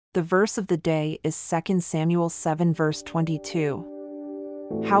The verse of the day is 2 Samuel 7 verse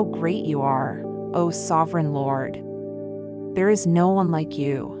 22. How great you are, O sovereign Lord! There is no one like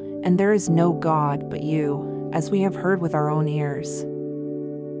you, and there is no God but you, as we have heard with our own ears.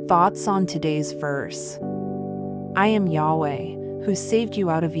 Thoughts on today's verse. I am Yahweh, who saved you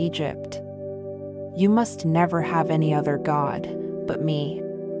out of Egypt. You must never have any other God but me.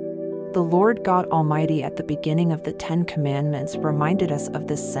 The Lord God Almighty at the beginning of the Ten Commandments reminded us of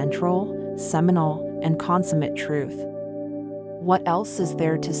this central, seminal, and consummate truth. What else is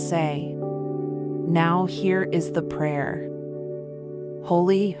there to say? Now here is the prayer.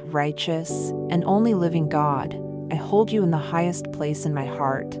 Holy, righteous, and only living God, I hold you in the highest place in my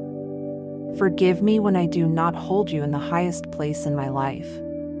heart. Forgive me when I do not hold you in the highest place in my life.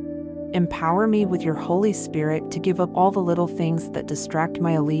 Empower me with your Holy Spirit to give up all the little things that distract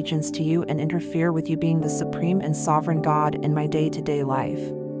my allegiance to you and interfere with you being the supreme and sovereign God in my day-to-day life.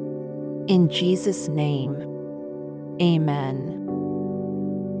 In Jesus' name, amen.